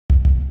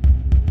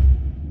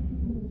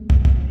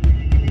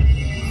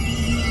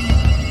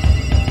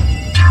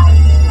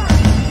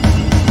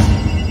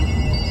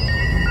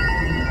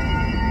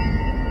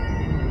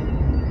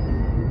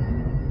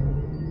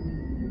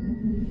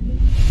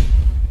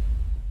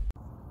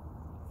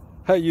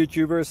Hey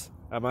YouTubers,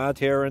 I'm out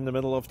here in the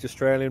middle of the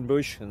Australian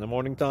bush in the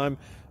morning time.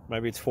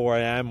 Maybe it's 4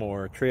 a.m.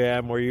 or 3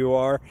 a.m. where you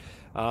are.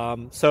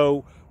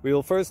 So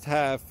we'll first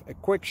have a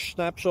quick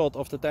snapshot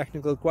of the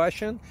technical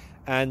question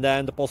and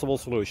then the possible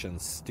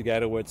solutions,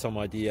 together with some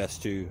ideas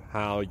to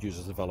how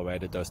users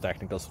evaluated those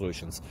technical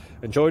solutions.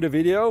 Enjoy the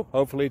video,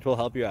 hopefully it will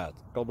help you out.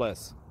 God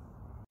bless.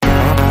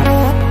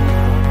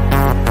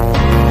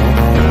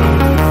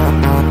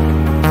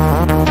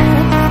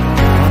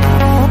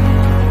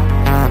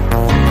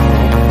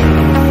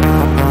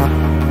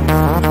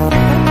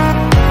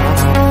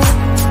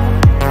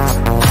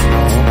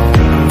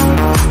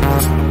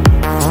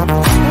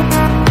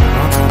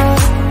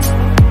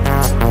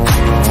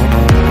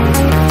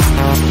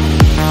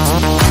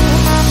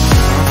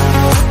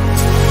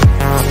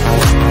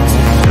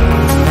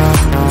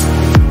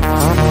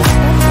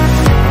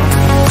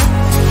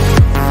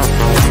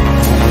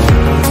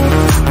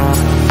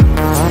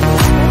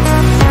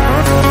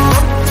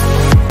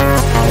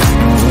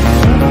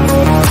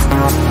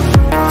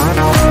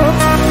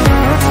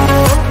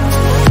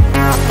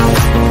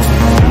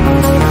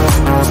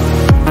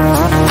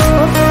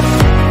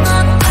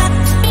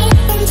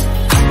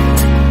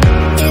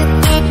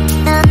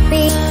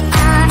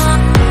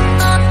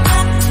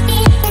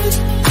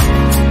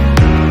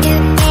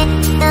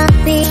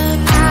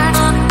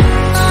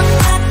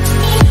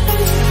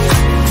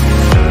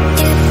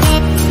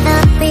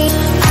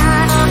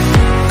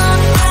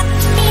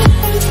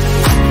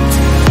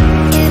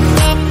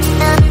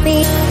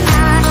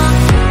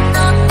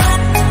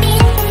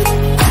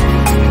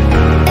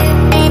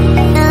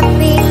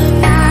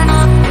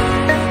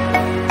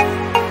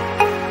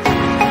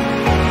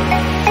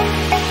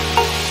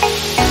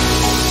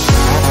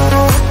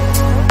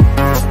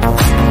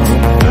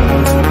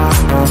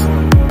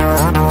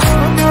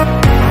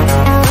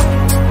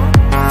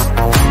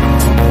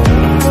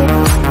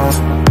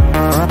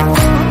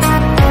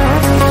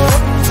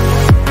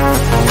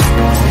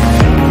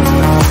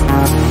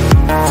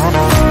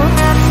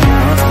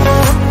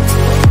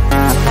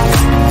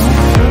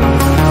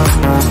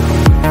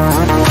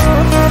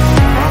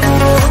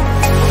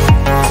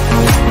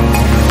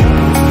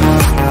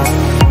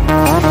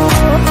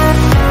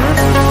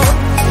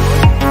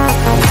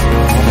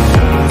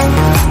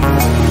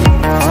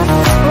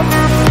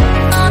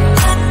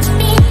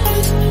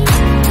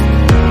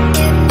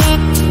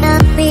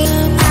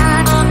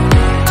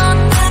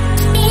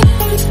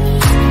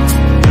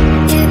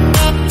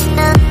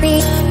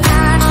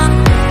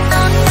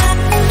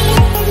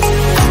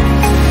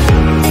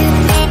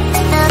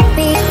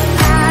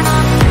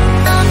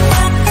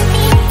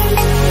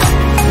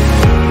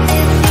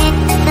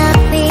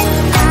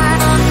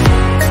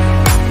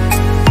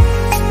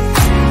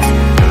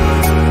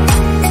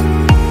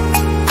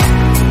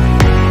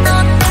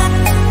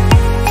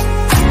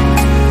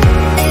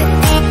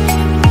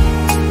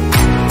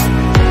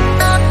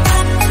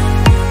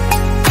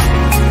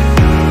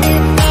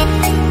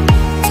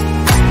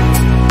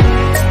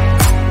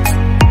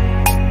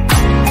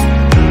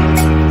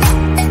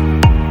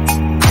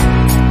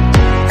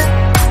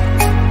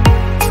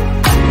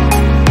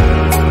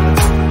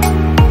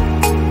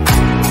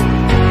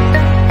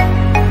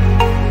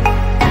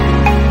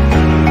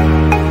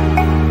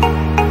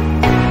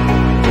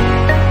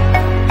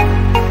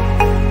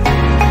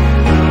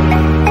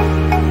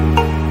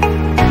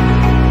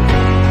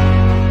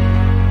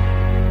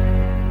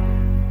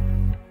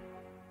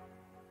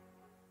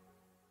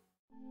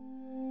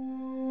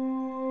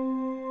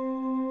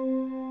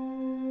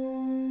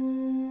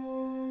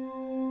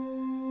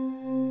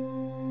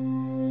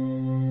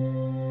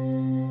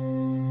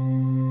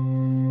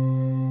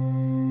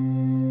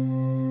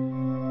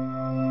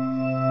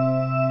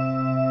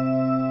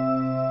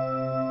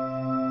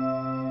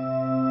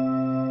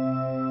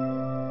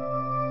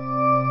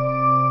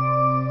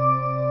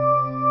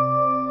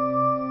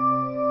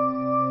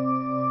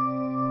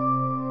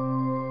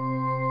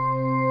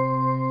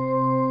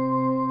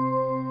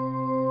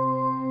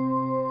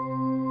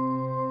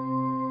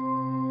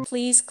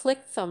 Please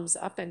click thumbs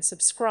up and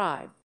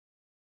subscribe.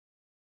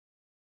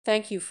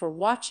 Thank you for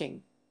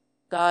watching.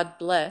 God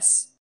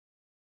bless.